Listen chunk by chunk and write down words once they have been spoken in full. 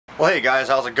Well, hey guys,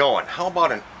 how's it going? How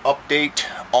about an update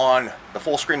on the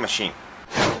Fullscreen machine?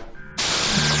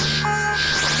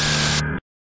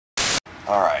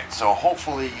 Alright, so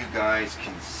hopefully you guys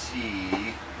can see,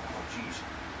 oh geez,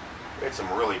 we had some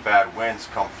really bad winds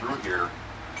come through here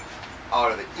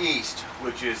out of the east,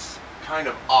 which is kind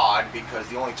of odd because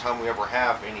the only time we ever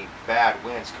have any bad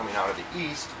winds coming out of the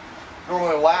east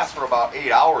normally lasts for about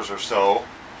 8 hours or so,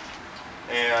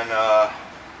 and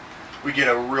we get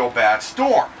a real bad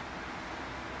storm.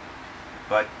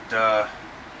 But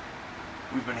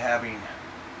we've been having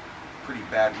pretty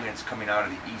bad winds coming out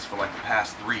of the east for like the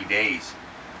past 3 days,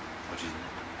 which is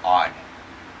odd.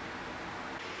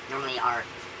 Normally our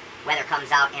weather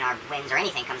comes out and our winds or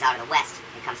anything comes out of the west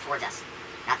and comes towards us,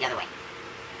 not the other way.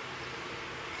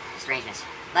 Strangeness.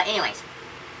 But anyways,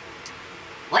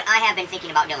 what I have been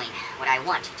thinking about doing, what I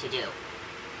want to do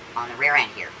on the rear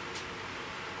end here,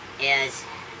 is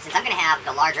since I'm going to have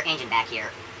the larger engine back here,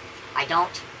 I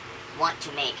don't want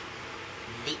to make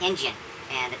the engine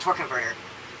and the torque converter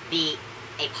be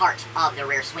a part of the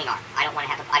rear swing arm. I don't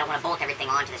want to bolt everything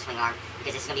onto the swing arm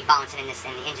because it's going to be bouncing in this,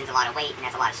 and the engine's a lot of weight and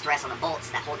has a lot of stress on the bolts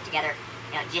that hold it together.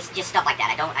 You know, just stuff like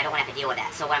that. I don't want to have to deal with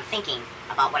that. So what I'm thinking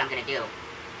about what I'm going to do,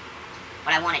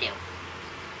 what I want to do,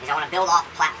 is I want to build off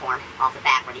a platform off the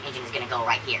back where the engine is going to go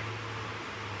right here.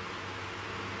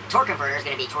 The torque converter is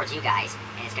going to be towards you guys,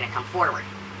 and it's going to come forward.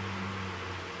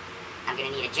 I'm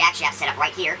going to need a jack shaft set up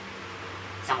right here,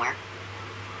 somewhere.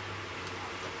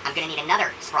 I'm going to need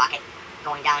another sprocket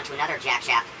going down to another jack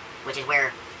shaft, which is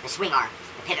where the swing arm,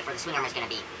 the pivot for the swing arm is going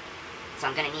to be. So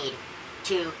I'm going to need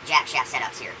 2 jack shaft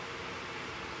setups here.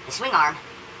 The swing arm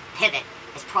pivot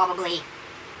is probably,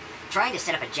 trying to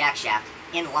set up a jack shaft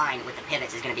in line with the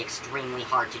pivots is going to be extremely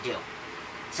hard to do.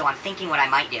 So I'm thinking what I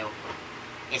might do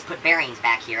is put bearings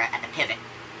back here at the pivot.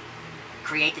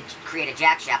 Create a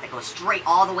jack shaft that goes straight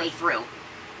all the way through,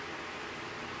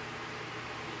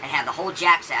 and have the whole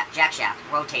jack shaft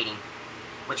rotating,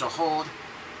 which will hold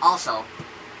also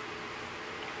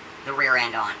the rear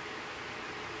end on.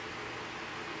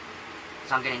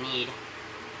 So I'm going to need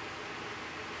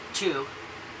 2,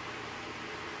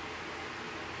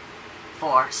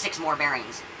 4, 6 more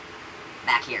bearings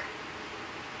back here.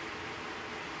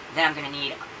 Then I'm going to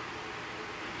need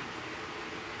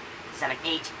 7,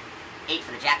 8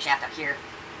 for the jack shaft up here,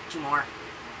 2 more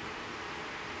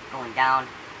going down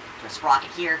to a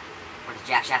sprocket here where the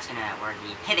jack shaft's where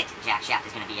the pivot jack shaft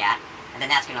is gonna be at, and then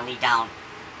that's gonna lead down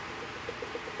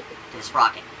to the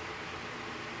sprocket.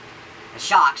 The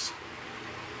shocks,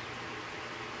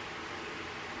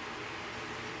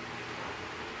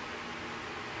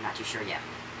 I'm not too sure yet.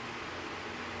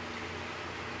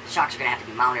 The shocks are gonna have to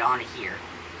be mounted onto here,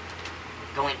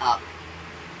 going up,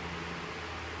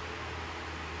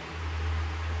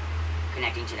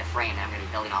 connecting to the frame that I'm going to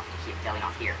be building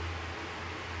off here.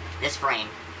 This frame,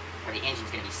 where the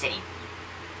engine's going to be sitting,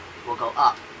 will go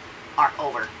up, arc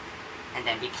over, and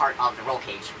then be part of the roll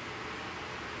cage.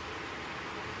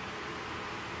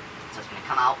 So it's going to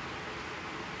come out,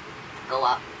 go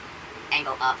up,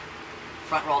 angle up,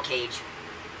 front roll cage,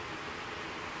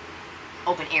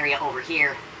 open area over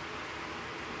here,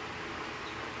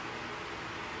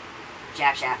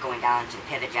 jack shaft going down to the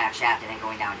pivot jack shaft, and then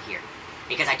going down here.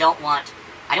 Because I don't want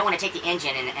to take the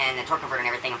engine and the torque converter and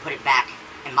everything and put it back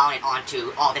and mount it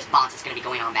onto all this bounce that's going to be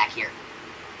going on back here.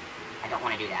 I don't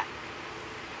want to do that.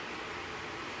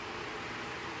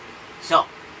 So,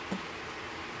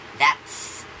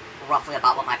 that's roughly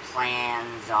about what my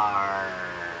plans are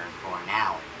for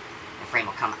now. The frame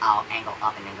will come out, angle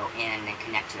up, and then go in, and then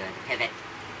connect to the pivot.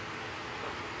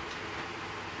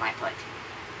 Might put,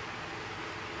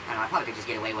 I don't know, I probably could just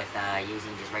get away with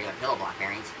using just regular pillow block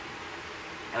bearings.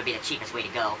 That would be the cheapest way to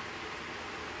go.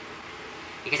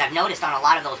 Because I've noticed on a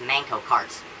lot of those Manco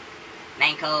carts,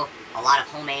 a lot of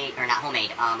homemade, or not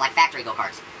homemade, like factory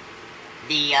go-karts,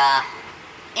 the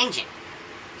engine,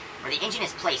 where the engine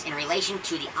is placed in relation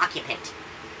to the occupant,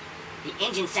 the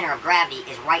engine center of gravity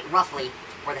is right roughly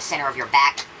where the center of your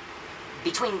back,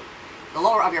 between the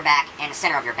lower of your back and the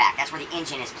center of your back. That's where the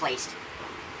engine is placed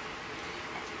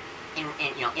in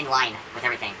line with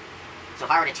everything. So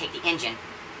if I were to take the engine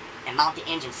and mount the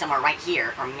engine somewhere right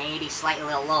here, or maybe slightly a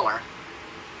little lower,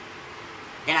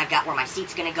 then I've got where my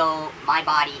seat's going to go, my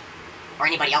body, or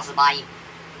anybody else's body.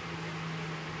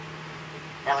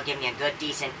 That'll give me a good,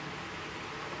 decent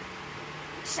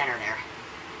center there.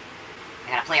 I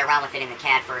gotta play around with it in the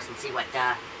CAD first and see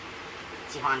how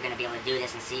I'm going to be able to do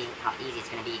this and see how easy it's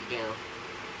going to be to do.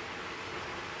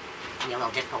 It's going to be a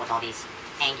little difficult with all these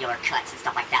angular cuts and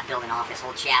stuff like that building off this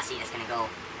whole chassis that's going to go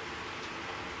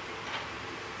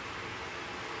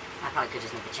I probably could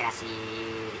just make the chassis,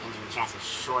 the engine and chassis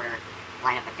shorter,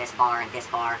 line up with this bar and this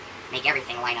bar, make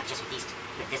everything line up just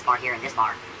with this bar here and this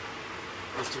bar,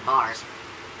 these two bars,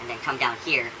 and then come down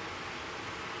here,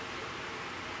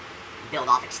 build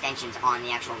off extensions on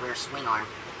the actual rear swing arm,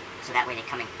 so that way they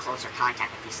come in closer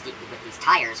contact with these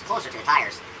tires, closer to the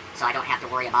tires, so I don't have to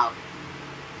worry about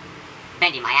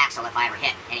bending my axle if I ever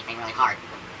hit anything really hard.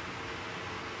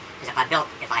 Because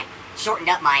if I shortened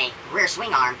up my rear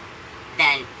swing arm,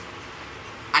 then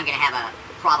I'm going to have a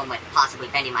problem with possibly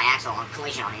bending my axle on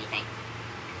collision on anything.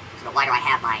 So the wider I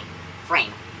have my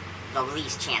frame, the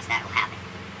least chance that will happen.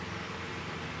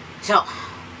 So,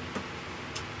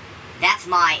 that's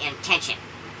my intention.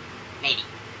 Maybe.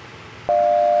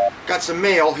 Got some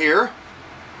mail here.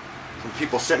 Some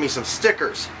people sent me some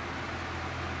stickers.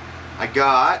 I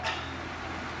got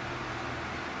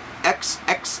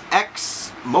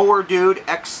XXX Mower Dude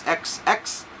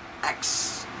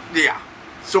XXXX. Yeah,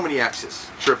 so many X's.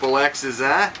 Triple X's,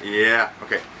 huh? Yeah,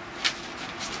 okay.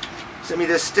 Sent me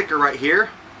this sticker right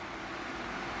here.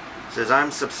 It says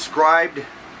I'm subscribed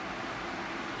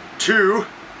to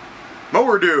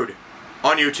Mower Dude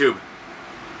on YouTube.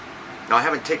 Now I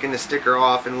haven't taken the sticker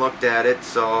off and looked at it,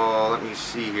 so let me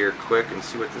see here quick and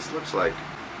see what this looks like.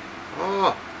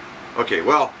 Oh, okay,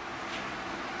 well,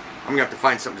 I'm gonna have to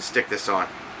find something to stick this on.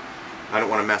 I don't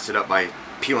want to mess it up by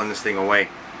peeling this thing away.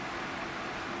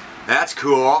 That's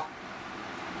cool.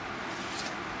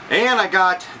 And I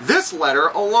got this letter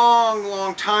a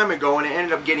long time ago, and it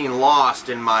ended up getting lost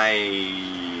in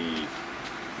my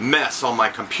mess on my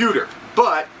computer.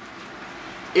 But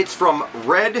it's from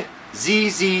Red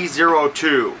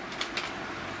ZZ02,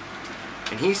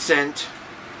 and he sent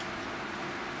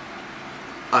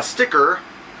a sticker.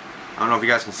 I don't know if you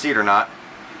guys can see it or not,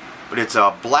 but it's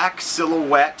a black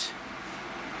silhouette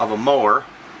of a mower.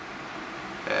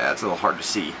 Yeah, it's a little hard to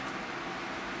see.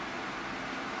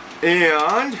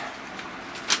 And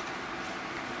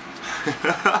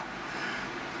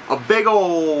a big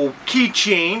old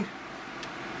keychain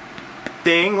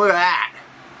thing. Look at that.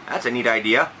 That's a neat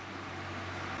idea.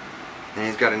 And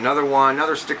he's got another one,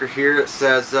 another sticker here that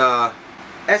says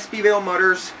SBVale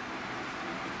Motors,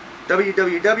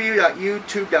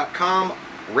 www.youtube.com,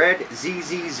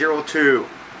 RedZZ02.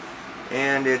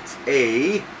 And it's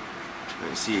a, let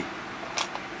me see,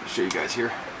 I'll show you guys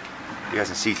here. You guys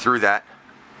can see through that.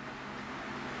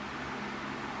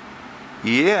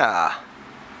 Yeah.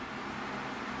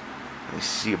 Let me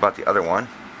see about the other one.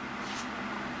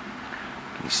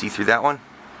 Can you see through that one?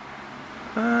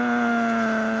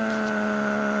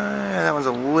 Yeah, that one's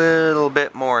a little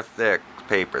bit more thick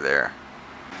paper there.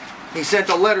 He sent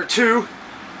a letter too.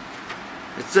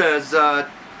 It says,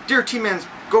 Dear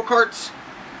tmansgokarts,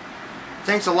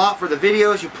 thanks a lot for the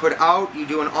videos you put out. You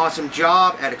do an awesome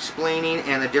job at explaining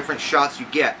and the different shots you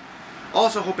get.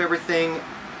 Also hope everything,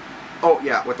 oh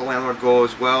yeah, with the landlord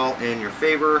goes well in your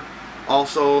favor.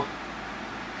 Also,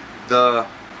 the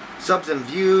subs and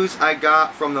views I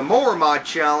got from the Mower Mod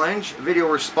Challenge video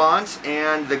response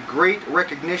and the great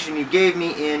recognition you gave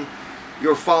me in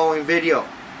your following video.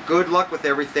 Good luck with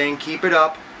everything. Keep it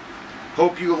up.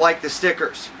 Hope you like the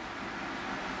stickers.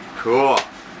 Cool.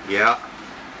 Yeah.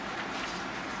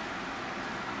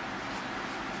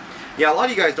 Yeah, a lot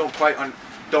of you guys don't quite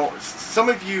some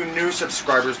of you new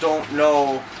subscribers don't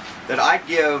know that I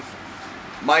give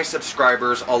my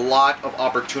subscribers a lot of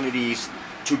opportunities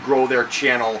to grow their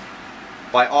channel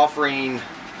by offering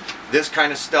this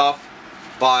kind of stuff,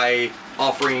 by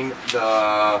offering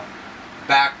the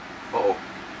back, I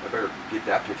better get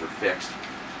that picture fixed,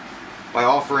 by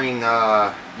offering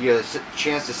you a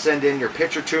chance to send in your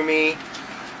picture to me.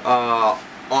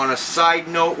 On a side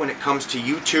note, when it comes to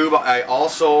YouTube, I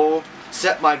also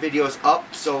set my videos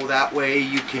up so that way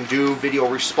you can do video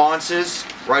responses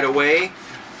right away.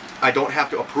 I don't have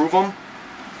to approve them.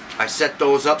 I set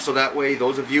those up so that way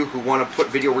those of you who want to put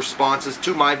video responses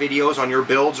to my videos on your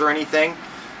builds or anything,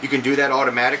 you can do that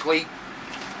automatically.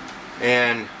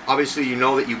 And obviously you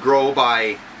know that you grow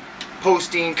by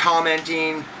posting,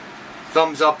 commenting,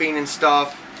 thumbs upping and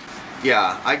stuff.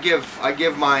 Yeah, I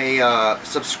give my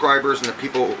subscribers and the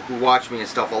people who watch me and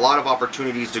stuff a lot of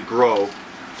opportunities to grow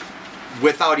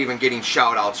without even getting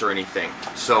shout outs or anything.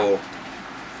 So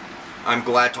I'm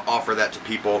glad to offer that to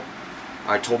people.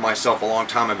 I told myself a long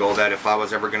time ago that if I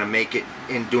was ever going to make it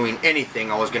in doing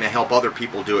anything, I was going to help other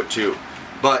people do it too.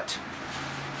 But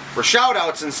for shout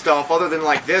outs and stuff, other than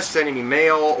like this, sending me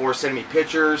mail or sending me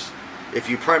pictures, if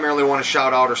you primarily want a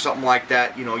shout out or something like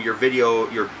that, you know, your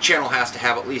channel has to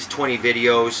have at least 20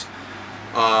 videos,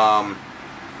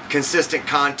 consistent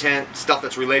content, stuff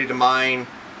that's related to mine,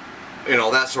 you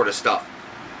know, that sort of stuff.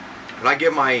 But I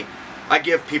I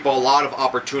give people a lot of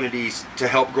opportunities to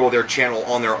help grow their channel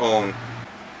on their own.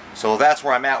 So that's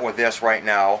where I'm at with this right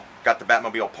now. Got the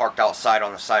Batmobile parked outside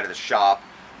on the side of the shop.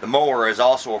 The mower is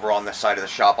also over on this side of the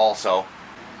shop also.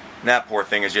 And that poor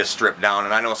thing is just stripped down.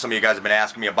 And I know some of you guys have been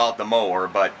asking me about the mower,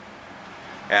 but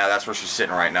yeah, that's where she's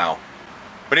sitting right now.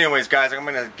 But anyways, guys, I'm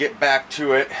going to get back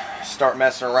to it, start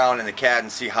messing around in the CAD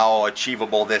and see how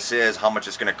achievable this is, how much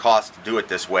it's going to cost to do it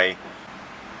this way.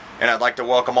 And I'd like to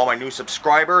welcome all my new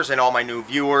subscribers and all my new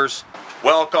viewers.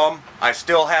 Welcome. I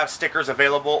still have stickers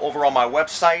available over on my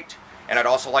website. And I'd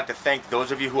also like to thank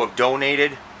those of you who have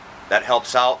donated. That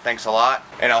helps out. Thanks a lot.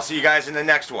 And I'll see you guys in the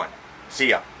next one. See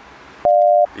ya.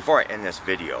 Before I end this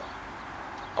video,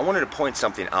 I wanted to point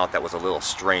something out that was a little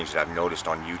strange that I've noticed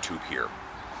on YouTube here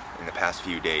in the past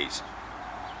few days.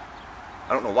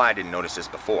 I don't know why I didn't notice this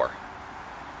before.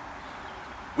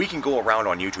 We can go around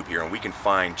on YouTube here and we can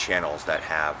find channels that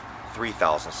have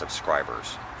 3,000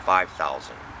 subscribers,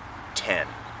 5,000, 10,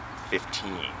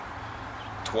 15,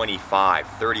 25,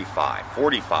 35,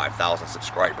 45,000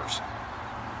 subscribers.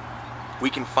 We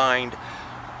can find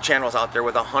channels out there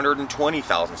with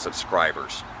 120,000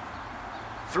 subscribers,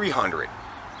 300,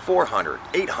 400,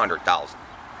 800,000.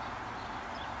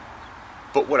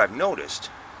 But what I've noticed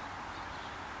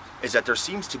is that there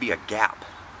seems to be a gap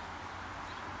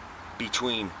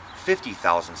between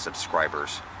 50,000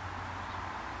 subscribers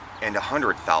and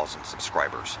 100,000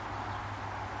 subscribers.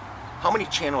 How many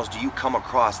channels do you come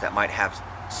across that might have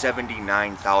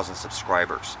 79,000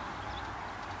 subscribers?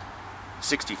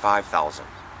 65,000.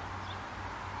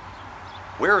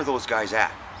 Where are those guys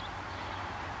at?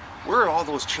 Where are all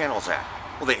those channels at?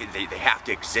 Well, they have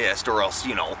to exist, or else,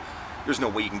 you know, there's no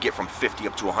way you can get from 50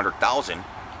 up to 100,000.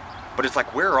 But it's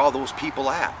like, where are all those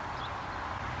people at?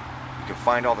 You can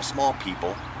find all the small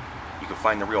people. You can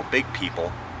find the real big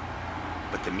people.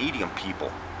 But the medium people,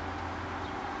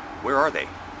 where are they?